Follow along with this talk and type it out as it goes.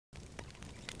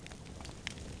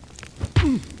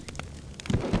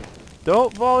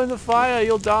Don't fall in the fire,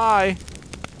 you'll die.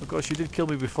 Of course, you did kill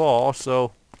me before,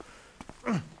 so...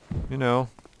 You know,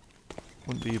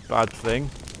 wouldn't be a bad thing.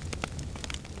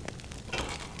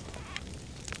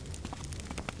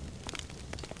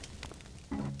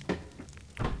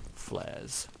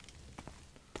 Flares.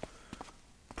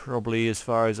 Probably, as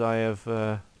far as I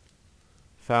have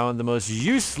found, the most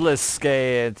useless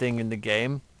thing in the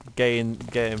game. Game,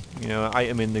 you know,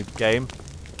 item in the game.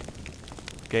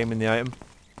 Game in the item.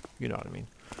 You know what I mean.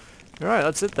 Alright,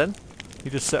 that's it then. He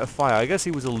just set a fire. I guess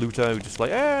he was a looter who just like,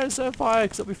 set a fire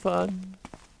because it'll be fun.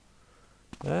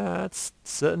 That's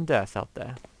certain death out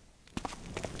there.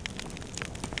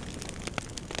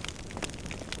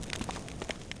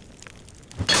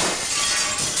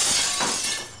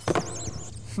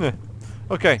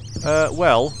 Okay,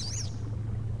 well...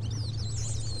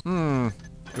 The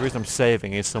reason I'm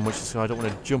saving is so much so I don't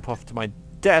want to jump off to my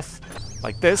death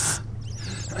like this.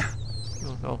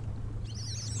 Oh, no.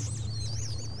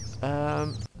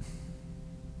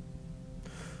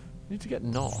 Need to get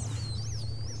north.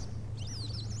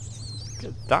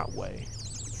 Get that way.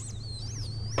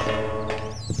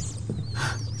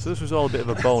 So this was all a bit of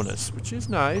a bonus, which is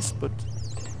nice, but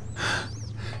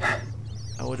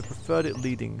I would have preferred it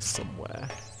leading somewhere.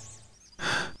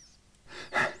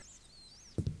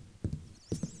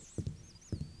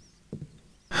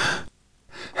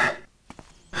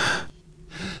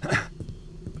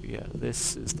 But yeah,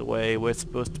 this is the way we're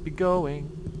supposed to be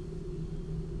going.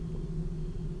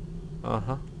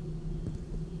 Uh-huh.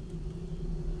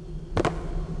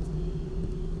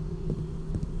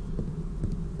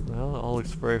 Well, it all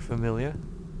looks very familiar.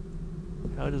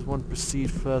 How does one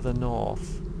proceed further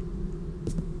north?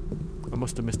 I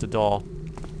must have missed a door.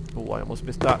 Oh, I almost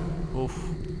missed that. Oof.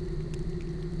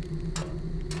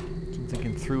 I'm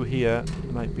thinking through here,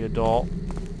 there might be a door.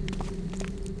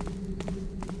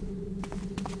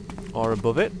 Or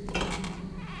above it.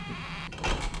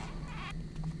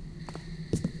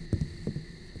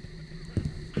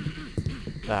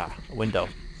 Ah, a window.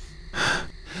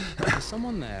 Is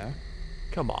someone there?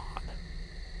 Come on.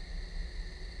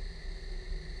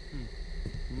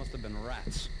 Must have been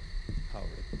rats. How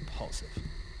repulsive.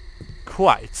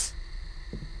 Quite.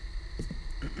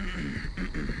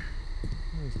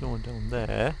 There's no one down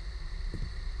there.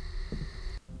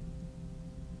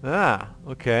 Ah,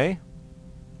 okay.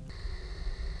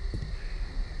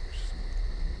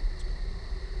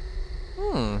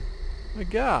 My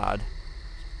god.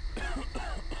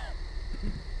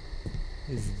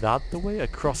 Is that the way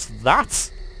across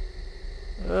that?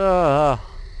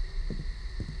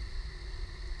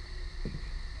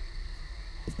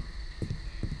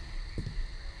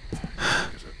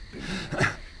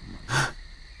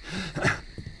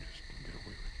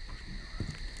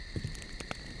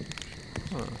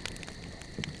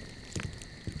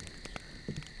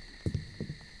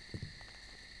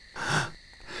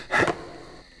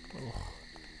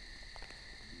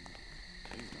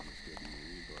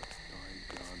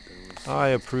 I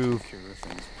approve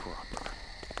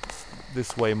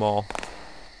this way more.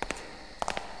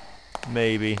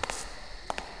 Maybe.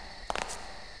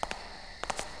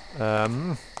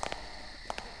 So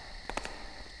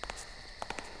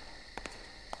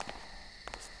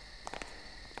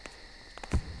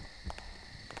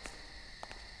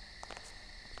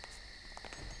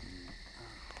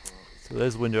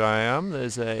there's the window I am.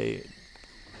 There's a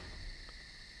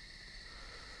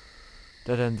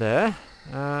dead end there.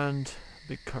 And a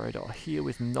big corridor here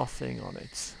with nothing on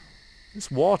it. This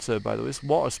water, by the way, this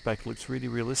water speck looks really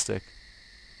realistic.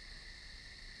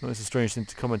 I know it's a strange thing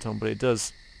to comment on, but it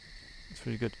does. It's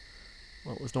really good.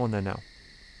 Well, there's no one there now.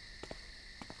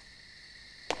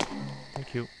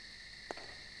 Thank you.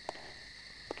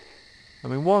 I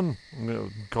mean, I'm going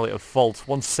to call it a fault,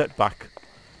 one setback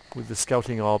with the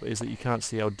scouting orb is that you can't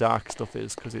see how dark stuff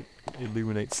is because it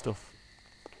illuminates stuff.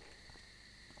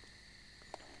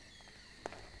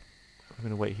 I'm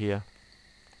going to wait here.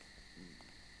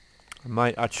 I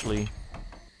might actually...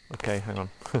 Okay, hang on.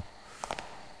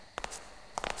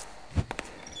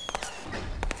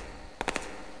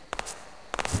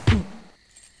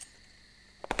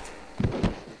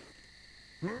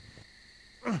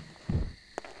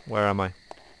 Where am I?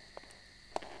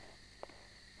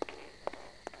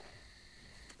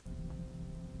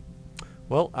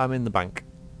 Well, I'm in the bank.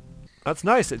 That's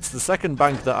nice. It's the second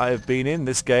bank that I've been in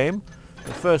this game.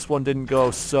 The first one didn't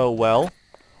go so well.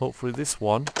 Hopefully this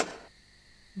one.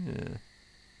 Yeah.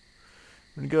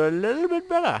 Gonna go a little bit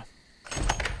better.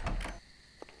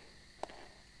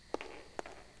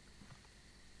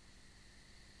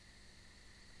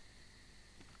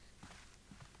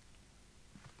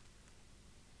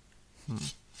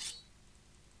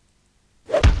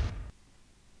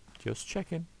 Just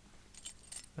checking.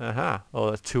 Aha. Oh,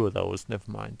 there's 2 of those. Never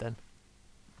mind then.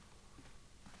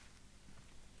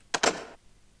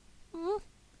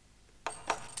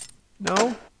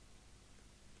 No?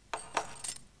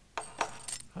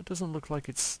 That doesn't look like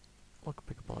it's... Look,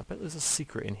 pickable. I bet there's a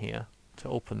secret in here to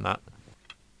open that.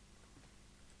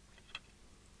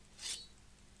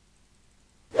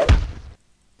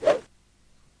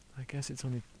 I guess it's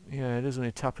only... Yeah, it is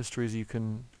only tapestries you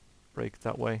can break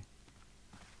that way.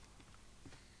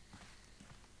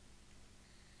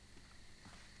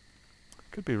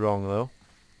 Could be wrong though.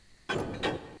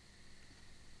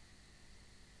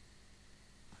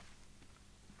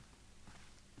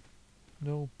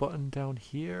 No button down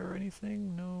here or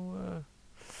anything? No,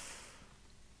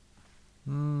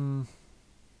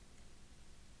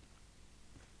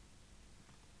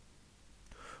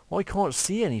 Well, I can't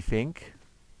see anything.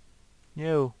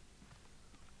 No.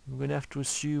 I'm going to have to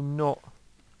assume not.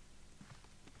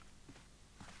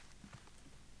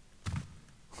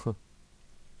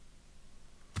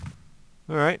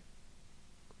 Alright.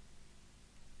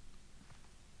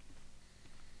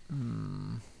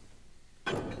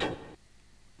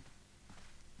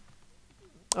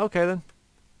 Okay then.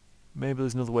 Maybe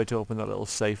there's another way to open that little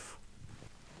safe.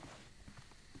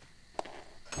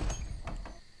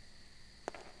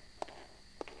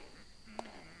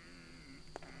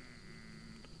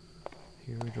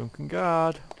 Here a drunken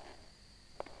guard.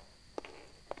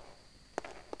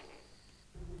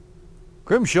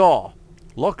 Grimshaw!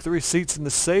 Lock the receipts in the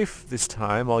safe this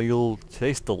time or you'll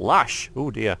taste the lash.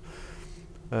 Oh dear.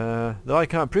 Though I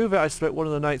can't prove it, I suspect one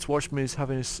of the night's watchmen is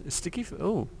having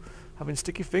having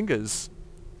sticky fingers.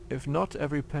 If not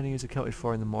every penny is accounted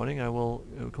for in the morning, it will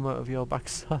come out of your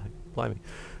backside. Blimey.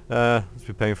 That's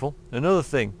been painful. Another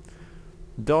thing.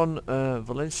 Don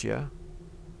Valencia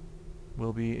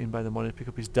will be in by the morning to pick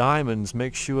up his diamonds.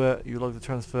 Make sure you log the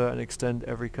transfer and extend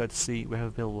every courtesy we have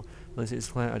available. Valencia is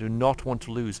a client I do not want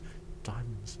to lose.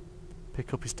 Diamonds.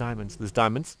 Pick up his diamonds. There's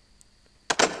diamonds.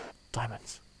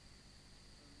 Diamonds.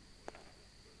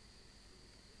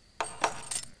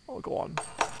 Oh, go on.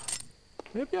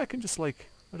 Maybe I can just like...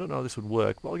 I don't know how this would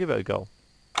work, but I'll give it a go.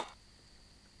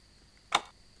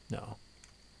 No.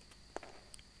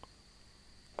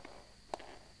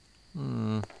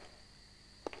 I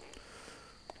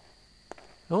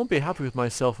won't be happy with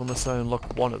myself unless I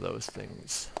unlock one of those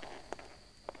things.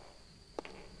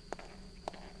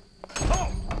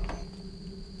 Oh!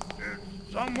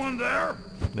 Is someone there?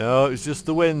 No, it was just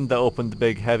the wind that opened the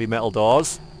big heavy metal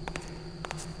doors.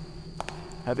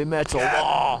 Heavy metal.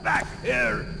 Get back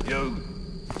here, you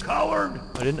coward!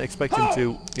 I didn't expect him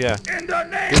to... Yeah. In the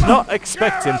name Did not of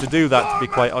expect him to do that, to be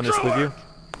quite honest with you.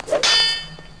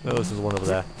 Oh, this is one over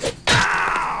there.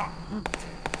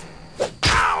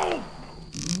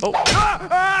 Oh!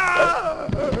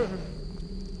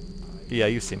 Yeah,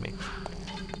 you see me.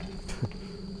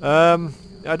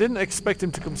 I didn't expect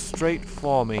him to come straight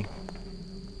for me.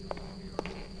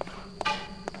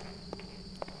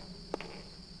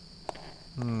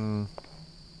 I'm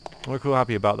quite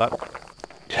happy about that.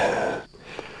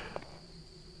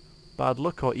 Bad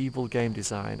luck or evil game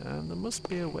design, and there must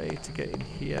be a way to get in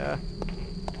here.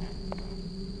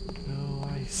 No,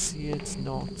 I see it's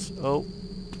not. Oh.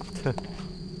 I'm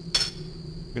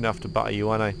gonna have to batter you,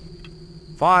 aren't I?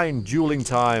 Fine, dueling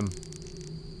time. As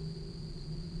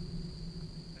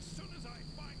soon as I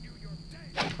find you, you're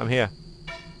dead. I'm here.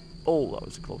 Oh, that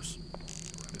was close.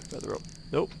 Further up.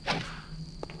 Nope.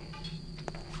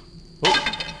 Oh.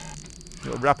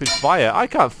 Got rapid fire. I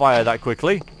can't fire that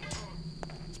quickly.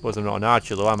 Suppose I'm not an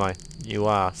archer though, am I? You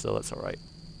are, so that's alright.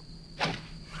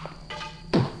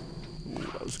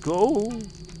 Let's go.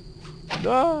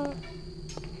 No.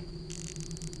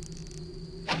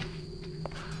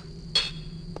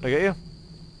 I get you.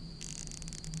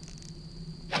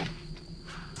 I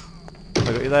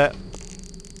got you there.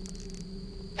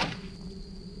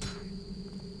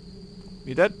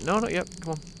 You dead? No, not yet.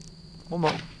 Come on. One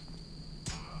more.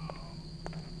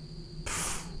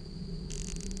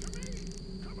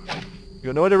 You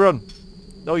got nowhere to run.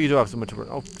 No, you do have somewhere to run.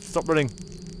 Oh, stop running.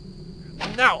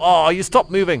 Now! Oh, you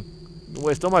stop moving. You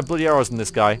waste all my bloody arrows in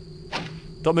this guy.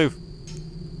 Don't move.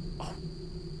 Oh.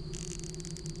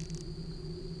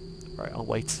 Right, I'll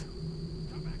wait.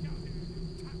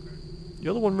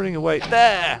 You're the one running away.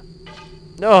 There!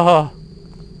 No!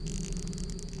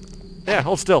 Yeah,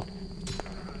 hold still.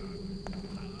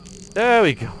 There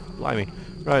we go. Blimey.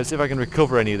 Right, let's see if I can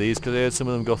recover any of these, because I heard some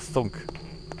of them go thunk.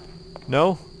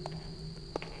 No?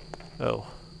 Oh.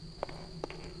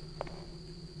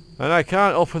 And I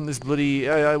can't open this bloody...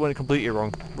 I went completely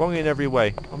wrong. Wrong in every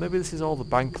way. Or maybe this is all the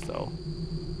bank, though.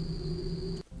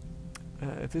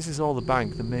 If this is all the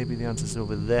bank, then maybe the answer's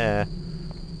over there.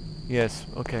 Yes,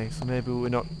 okay, so maybe we're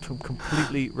not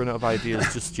completely run out of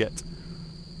ideas just yet.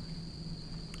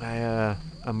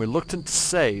 I'm reluctant to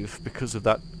save because of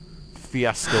that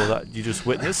fiasco that you just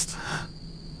witnessed.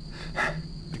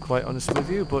 To be quite honest with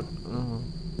you, but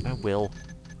I will.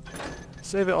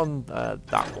 Save it on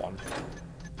that one.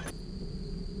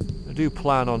 I do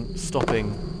plan on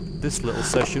stopping this little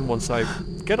session once I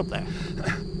get up there.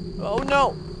 Oh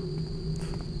no!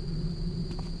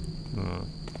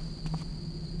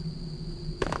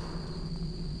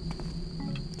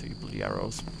 Two bloody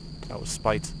arrows. That was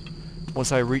spite.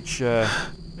 Once I reach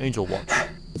Angel Watch.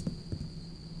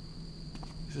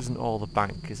 This isn't all the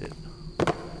bank, is it?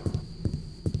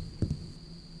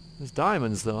 There's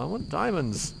diamonds though. I want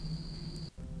diamonds.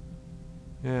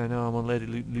 Yeah, no, I'm on Lady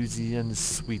Louisiana's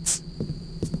suite.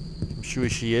 I'm sure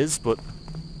she is, but...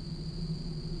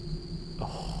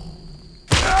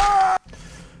 Oh.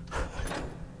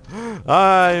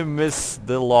 I miss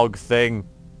the log thing.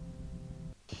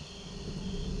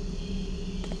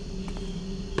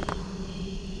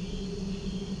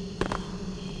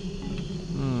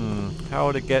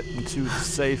 How to get into the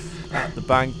safe at the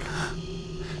bank.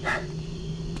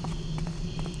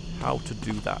 How to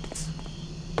do that.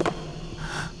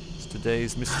 It's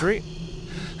today's mystery.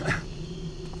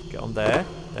 Get on there,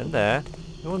 then there.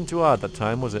 It wasn't too hard that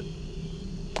time, was it?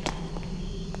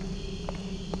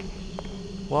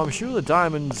 Well, I'm sure the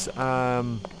diamonds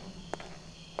will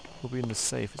be in the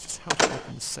safe. It's just how to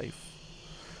open the safe.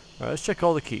 Alright, let's check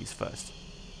all the keys first.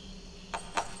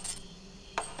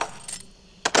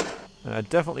 And I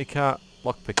definitely can't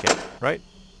lockpick it, right?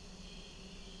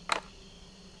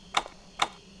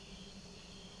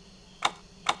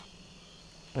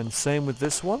 And same with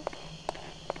this one.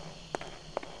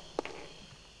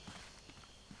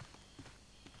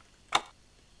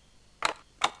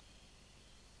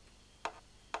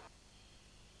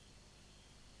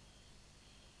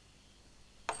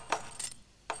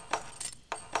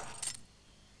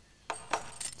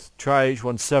 Let's try each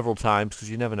one several times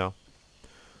because you never know.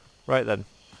 Right then.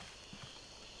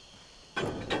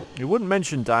 You wouldn't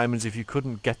mention diamonds if you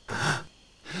couldn't get them.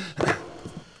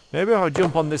 Maybe I'll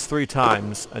jump on this 3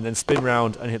 times and then spin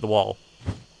round and hit the wall.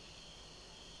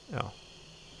 Oh.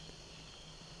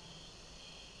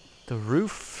 The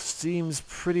roof seems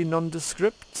pretty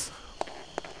nondescript.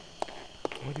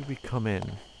 Where did we come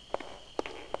in?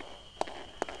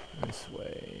 This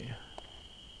way.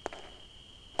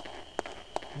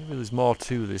 Maybe there's more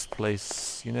to this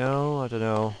place, you know? I don't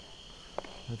know.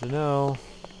 I don't know.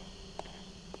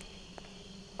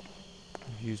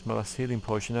 I've used my last healing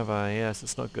potion, have I? Yes,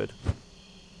 that's not good.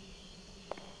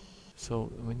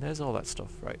 So, I mean, there's all that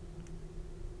stuff, right?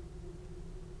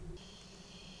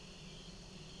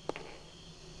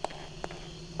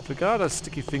 If a guard has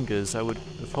sticky fingers, I would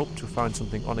have hoped to find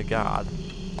something on a guard.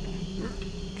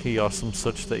 Key or some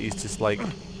such that he's just like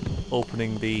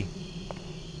opening the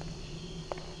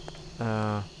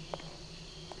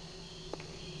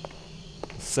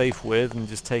safe with and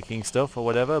just taking stuff or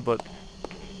whatever, but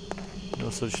no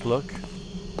such luck. I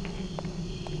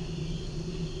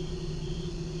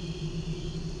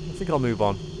think I'll move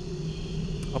on.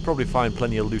 I'll probably find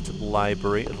plenty of loot at the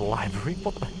library. At the library?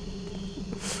 What the?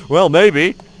 Well,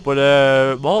 maybe,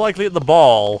 but more likely at the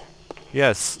ball.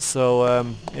 Yes, so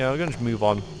yeah, we're going to move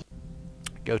on.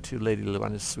 Go to Lady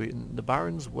Luana's suite in the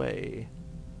Baron's Way.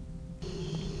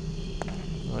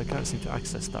 Well, I can't seem to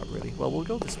access that really. Well, we'll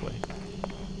go this way.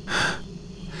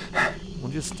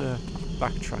 We'll just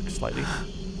backtrack slightly.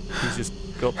 Please just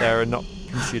go up there and not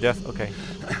pinch your death. Okay.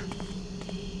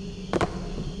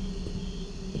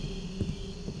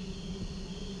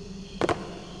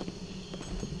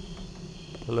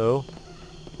 Hello?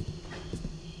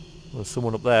 Well, there's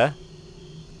someone up there.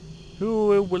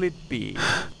 Who will it be?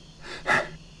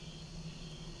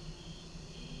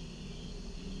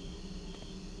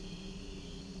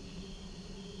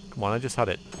 Come on, I just had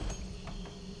it.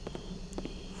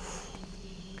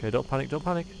 Okay, don't panic, don't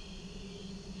panic.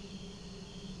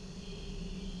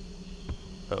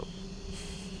 Oh.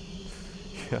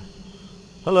 Yeah.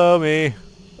 Hello, me.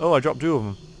 Oh, I dropped 2 of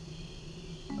them.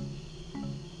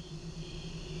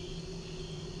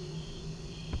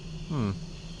 I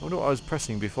wonder what I was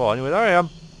pressing before. Anyway, there I am.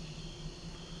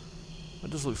 That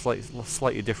does look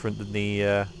slightly different than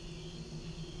the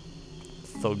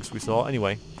thugs we saw.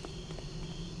 Anyway.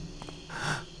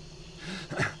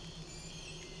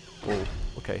 Oh,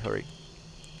 okay, hurry.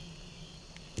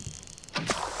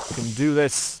 We can do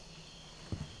this.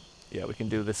 Yeah, we can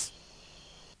do this.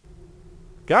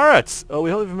 Garrett! Oh,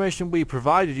 we hope the information we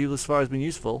provided you thus far has been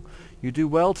useful. You do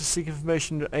well to seek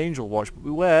information at Angel Watch, but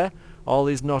beware, All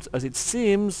is not as it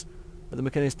seems at the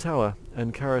mechanic's tower,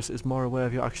 and Karis is more aware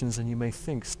of your actions than you may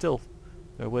think. Still,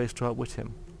 there are ways to outwit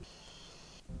him.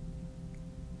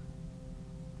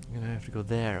 I'm gonna have to go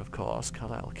there, of course,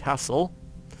 Carlisle Castle.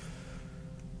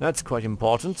 That's quite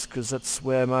important, because that's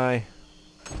where my...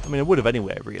 I mean, I would have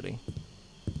anyway, really.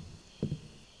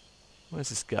 Where's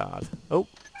this guard? Oh!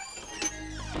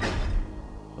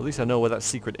 At least I know where that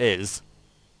secret is.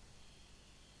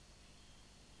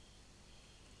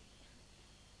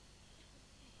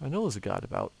 I know there's a guard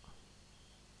about.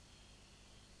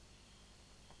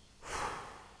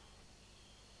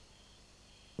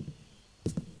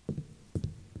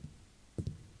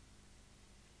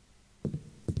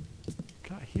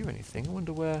 Can't hear anything. I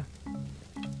wonder where...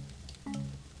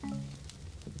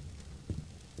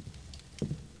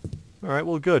 Alright,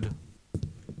 well, good.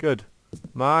 Good.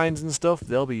 Mines and stuff,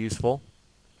 they'll be useful.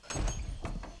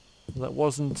 That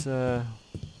wasn't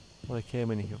what I came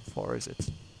in here for, is it?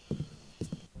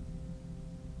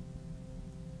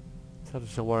 It's hard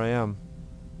to tell where I am.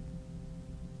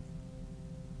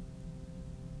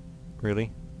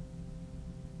 Really?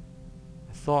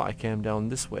 I thought I came down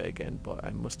this way again, but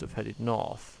I must have headed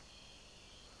north.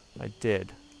 I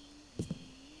did.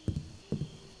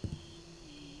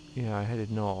 Yeah, I headed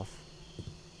north.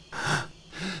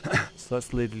 So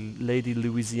that's Lady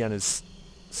Louisiana's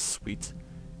suite.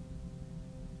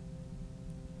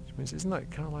 Which means, isn't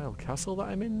that Carlisle Castle that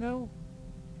I'm in now?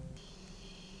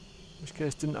 In which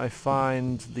case, didn't I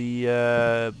find the,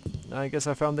 I guess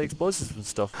I found the explosives and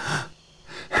stuff.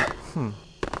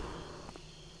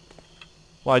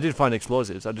 Well, I did find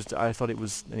explosives, I thought it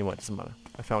was... Anyway, it doesn't matter.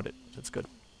 I found it. That's good.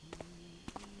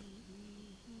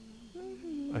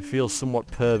 I feel somewhat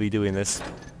pervy doing this.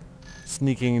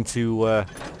 Sneaking into, a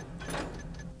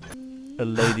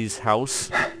lady's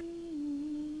house.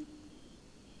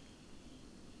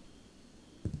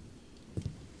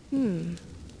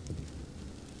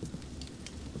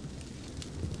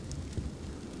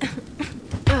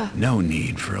 No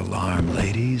need for alarm,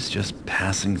 ladies. Just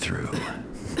passing through.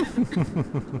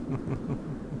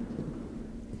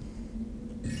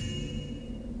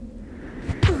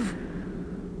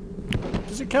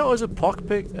 Does it count as a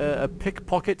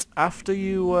pickpocket after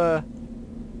you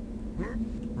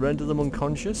render them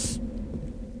unconscious?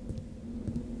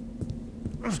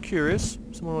 Just curious.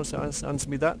 Someone wants to answer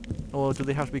me that, or do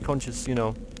they have to be conscious? You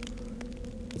know,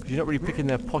 because you're not really picking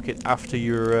their pocket after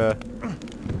you're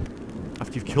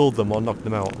after you've killed them or knocked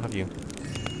them out, have you?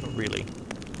 Not really.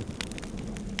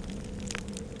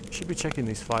 Should be checking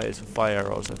these fires for fire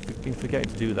arrows. I've been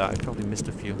forgetting to do that. I probably missed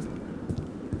a few.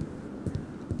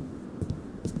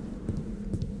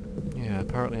 Yeah,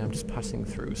 apparently I'm just passing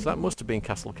through. So that must have been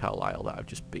Castle Carlisle that I've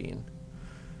just been.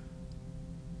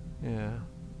 Yeah,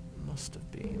 must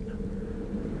have been.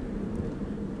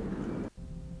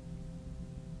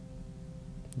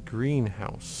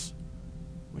 Greenhouse.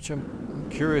 Which I'm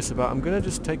curious about. I'm gonna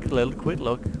just take a little quick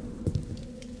look.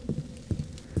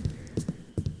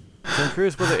 So I'm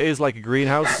curious whether it is like a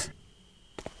greenhouse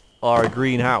or a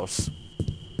greenhouse.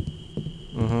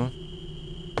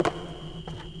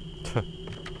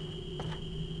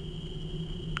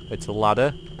 It's a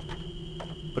ladder.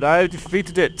 But I have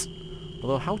defeated it.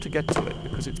 Although how to get to it,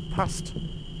 because it's past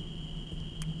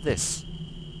this.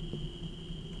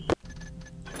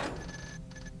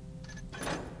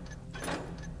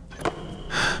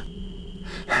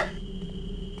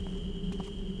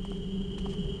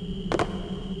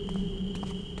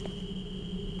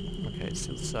 Okay, it's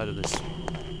to the side of this,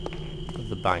 of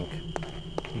the bank.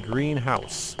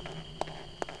 Greenhouse.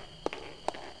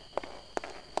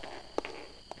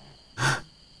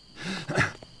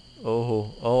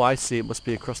 Oh, I see. It must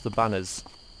be across the banners.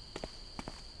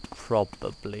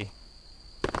 Probably.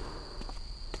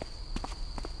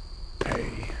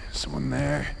 Hey, someone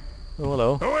there? Oh,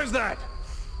 hello. Who is that?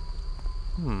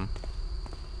 So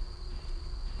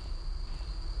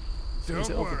is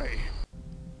it Don't over worry.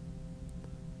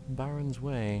 Baron's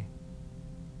Way.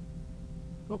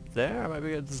 Up there, I might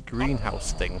be at this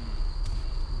greenhouse thing.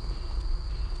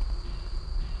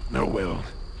 No, well,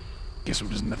 guess it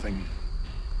was nothing.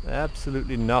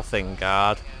 Absolutely nothing,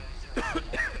 guard.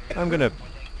 I'm gonna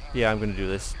do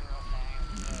this.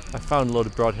 I found a load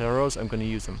of broad arrows, I'm gonna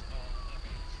use them.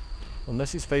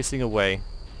 Unless he's facing away.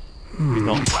 He's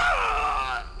not.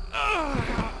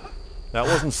 That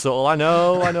wasn't subtle, I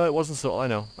know it wasn't subtle, I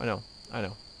know.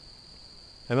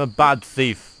 I'm a bad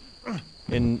thief.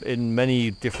 In many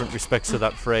different respects of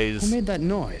that phrase. Who made that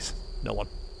noise? No one.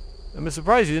 I'm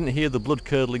surprised you didn't hear the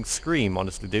blood-curdling scream,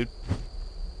 honestly, dude.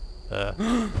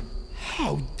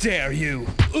 How dare you!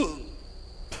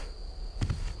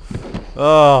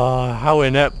 Oh, how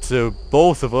inept to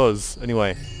both of us.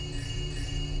 Anyway.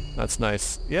 That's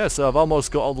nice. Yeah, so I've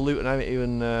almost got all the loot and I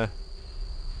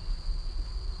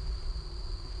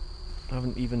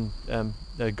haven't even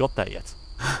got that yet.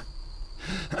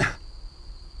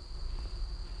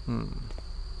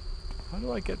 How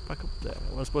do I get back up there?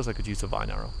 Well, I suppose I could use a vine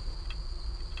arrow.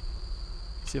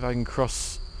 See if I can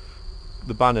cross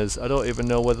the banners. I don't even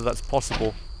know whether that's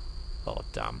possible. Oh,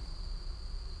 damn.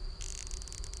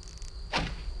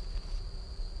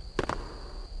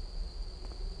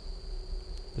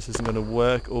 This isn't going to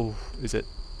work. Oh, is it?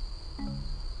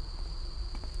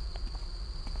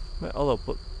 Although,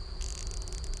 but...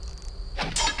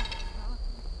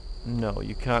 No,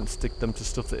 you can't stick them to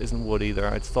stuff that isn't wood either.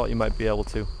 I thought you might be able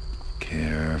to.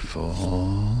 Careful.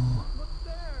 Look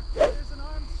there! There's an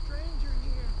armed stranger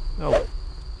here. Oh.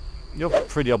 You're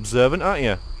pretty observant, aren't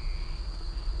you?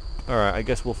 Alright, I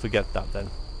guess we'll forget that then. I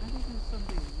think there's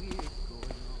something weird going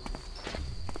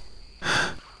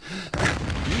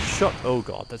on. You shot... Oh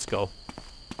god, let's go.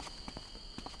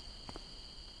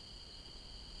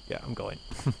 Yeah, I'm going.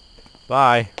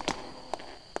 Bye.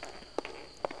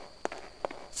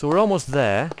 So we're almost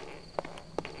there.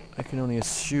 I can only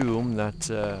assume that...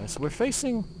 so we're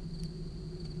facing...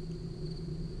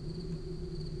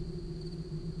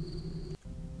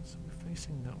 So we're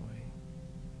facing that way.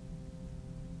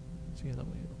 So yeah, that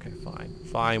way. Okay, fine.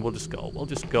 Fine, we'll just go. We'll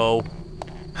just go.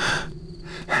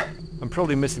 I'm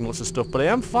probably missing lots of stuff, but I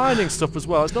am finding stuff as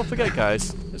well. Let's not forget,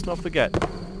 guys. Let's not forget.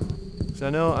 So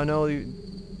I know you...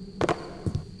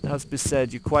 It has been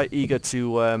said, you're quite eager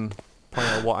to point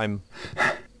out what I'm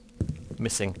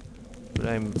missing. But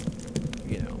I'm,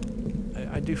 you know,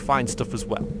 I do find stuff as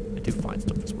well. I do find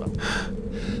stuff as well.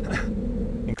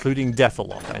 Including death a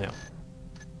lot, I know.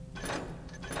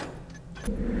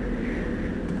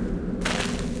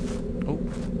 Oh,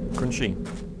 crunchy.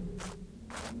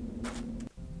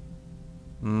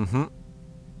 Mm-hmm.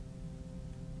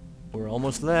 We're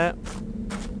almost there.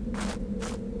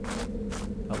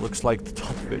 That looks like the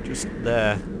top of it just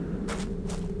there.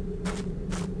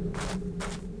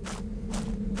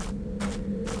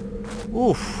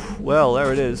 Oof, well,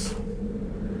 there it is.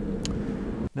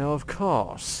 Now, of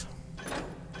course,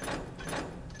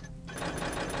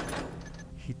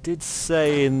 he did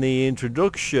say in the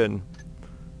introduction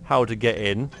how to get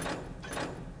in.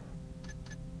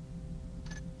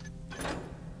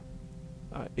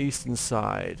 Eastern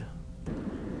side.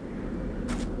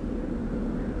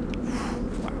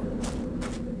 Wow.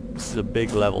 This is a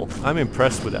big level. I'm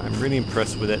impressed with it. I'm really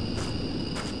impressed with it.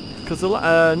 Because the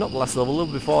not the last level, a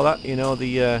little before that, you know,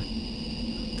 the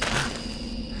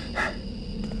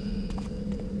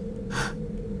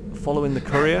following the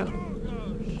courier.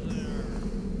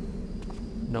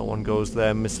 No one goes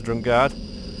there, Mr. Drunkard.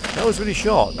 That was really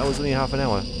short. That was only half an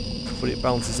hour, but it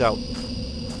bounces out.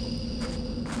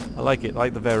 I like it. I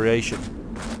like the variation.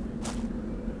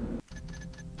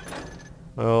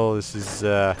 Oh, this is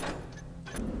that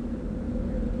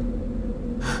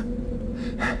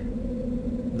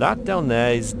down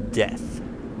there is death.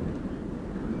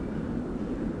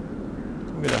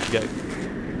 I'm gonna have to get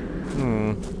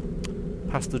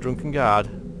past the drunken guard.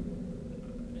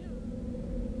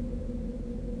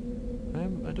 I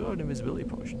do have an invisibility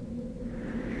potion.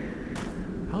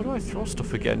 How do I throw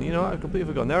stuff again? You know, I've completely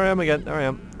forgotten. There I am again. There I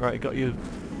am. Right, I got you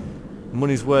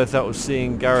money's worth out of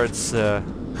seeing Garrett's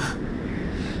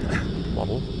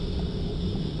model.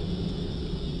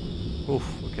 Oof.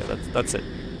 Okay, that's it.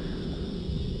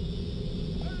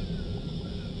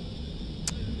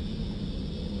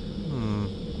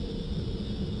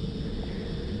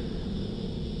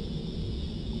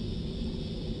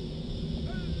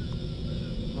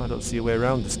 I don't see a way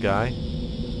around this guy.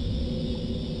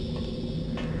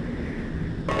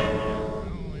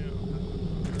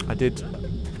 I didn't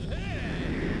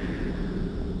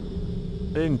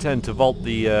intend to vault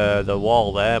the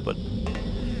wall there, but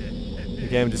the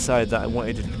game decided that I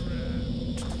wanted to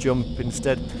jump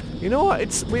instead. You know what?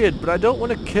 It's weird, but I don't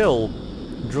want to kill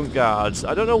drunk guards.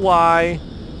 I don't know why,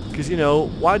 because you know,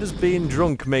 why does being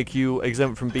drunk make you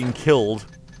exempt from being killed?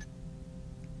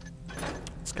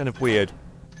 It's kind of weird.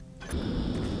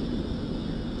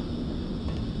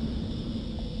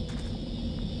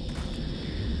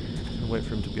 Wait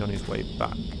for him to be on his way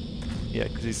back. Yeah,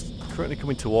 because he's currently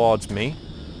coming towards me.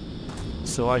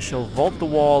 So I shall vault the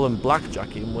wall and blackjack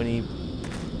him when he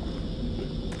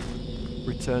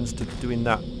returns to doing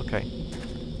that. Okay.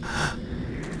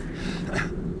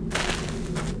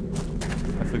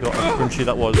 I forgot how crunchy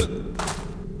that was.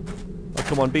 Oh,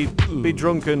 come on, be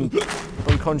drunk and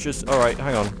unconscious. Alright,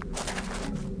 hang on.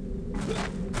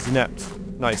 He's inept.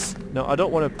 Nice. No, I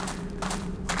don't want to...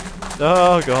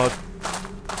 Oh god.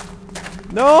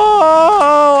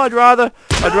 No! I'd rather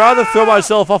throw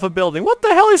myself off a building. What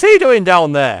the hell is he doing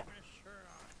down there?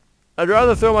 I'd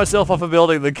rather throw myself off a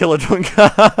building than kill a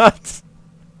drunkard.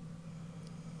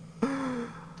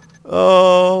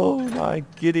 Oh my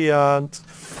giddy aunt.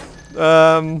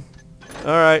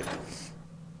 Alright.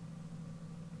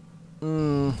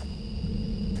 There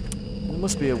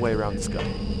must be a way around this guy.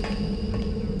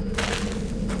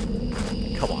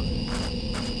 Come on.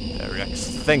 There, Rex.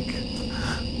 Think.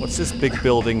 What's this big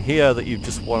building here that you've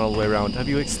just won all the way around? Have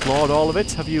you explored all of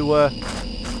it? Have you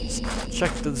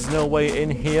checked that there's no way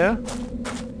in here?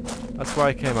 That's where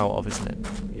I came out of, isn't it?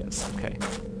 Yes, okay.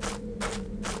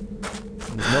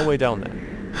 There's no way down there.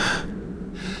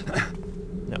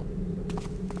 No.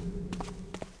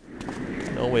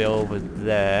 No way over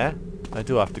there. I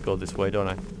do have to go this way, don't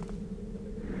I?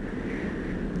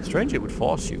 Strange it would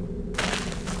force you.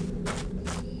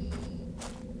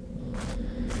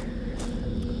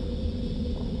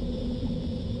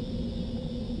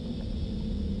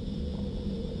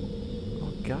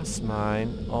 Oh, gas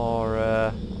mine, or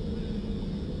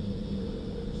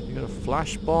you got a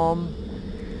flash bomb.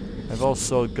 I've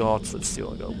also got, let's see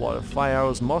what I got. Water, fire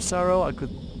arrows, moss arrow. I could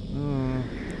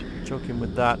choke him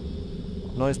with that.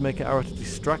 Noisemaker arrow to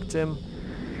distract him.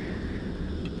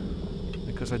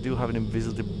 Because I do have an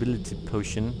invisibility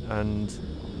potion and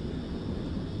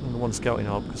the one scouting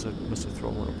orb because I must have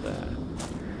thrown one up there.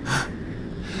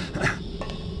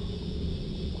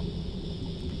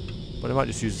 But I might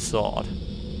just use the sword.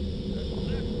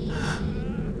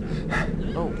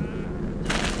 Oh.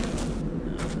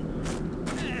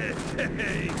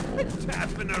 Hey,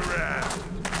 tapping around.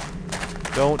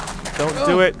 Don't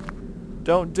do it.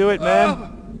 Don't do it,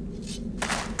 man.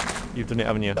 You've done it,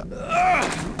 haven't you?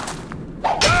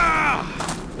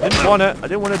 I didn't want it. I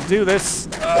didn't want to do this.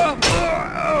 But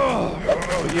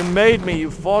you made me.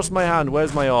 You forced my hand.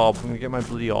 Where's my orb? I'm gonna get my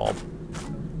bloody orb.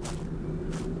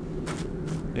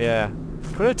 Yeah.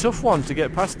 Quite a tough one to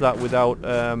get past that without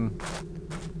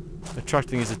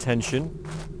attracting his attention.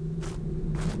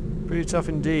 Pretty tough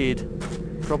indeed.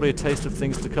 Probably a taste of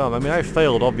things to come. I mean, I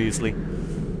failed, obviously.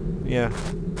 Yeah.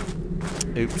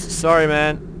 Oops. Sorry,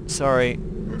 man. Sorry.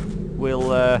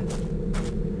 We'll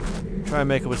try and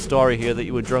make up a story here that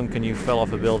you were drunk and you fell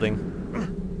off a building.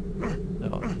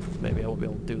 No, maybe I won't be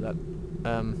able to do that.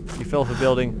 You fell off a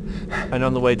building and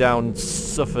on the way down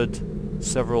suffered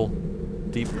several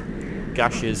deep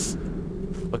gashes.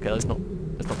 Okay, let's not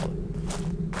bother.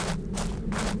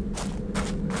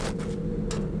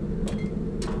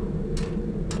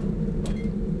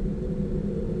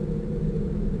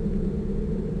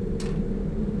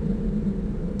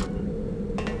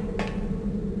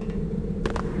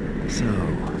 So,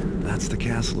 that's the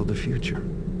castle of the future.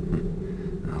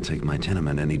 I'll take my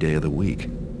tenement any day of the week.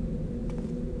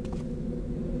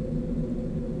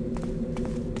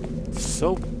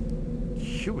 So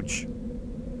huge.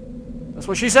 That's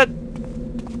what she said.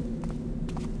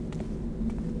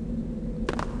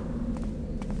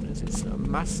 It's a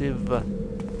massive.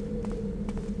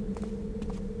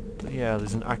 Yeah,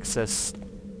 there's an access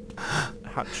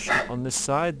hatch on this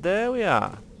side. There we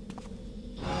are.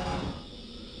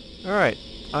 Alright,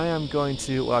 I am going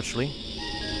to, well, actually,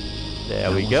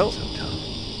 there we go.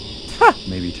 So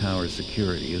maybe tower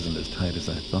security isn't as tight as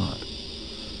I thought.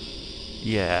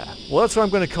 Yeah, well that's what I'm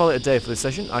going to call it a day for this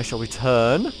session. I shall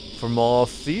return for more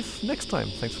Thief next time.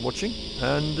 Thanks for watching,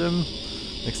 and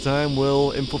next time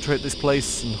we'll infiltrate this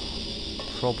place and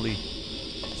probably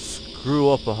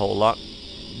screw up a whole lot.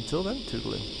 Until then,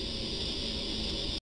 toodaloo.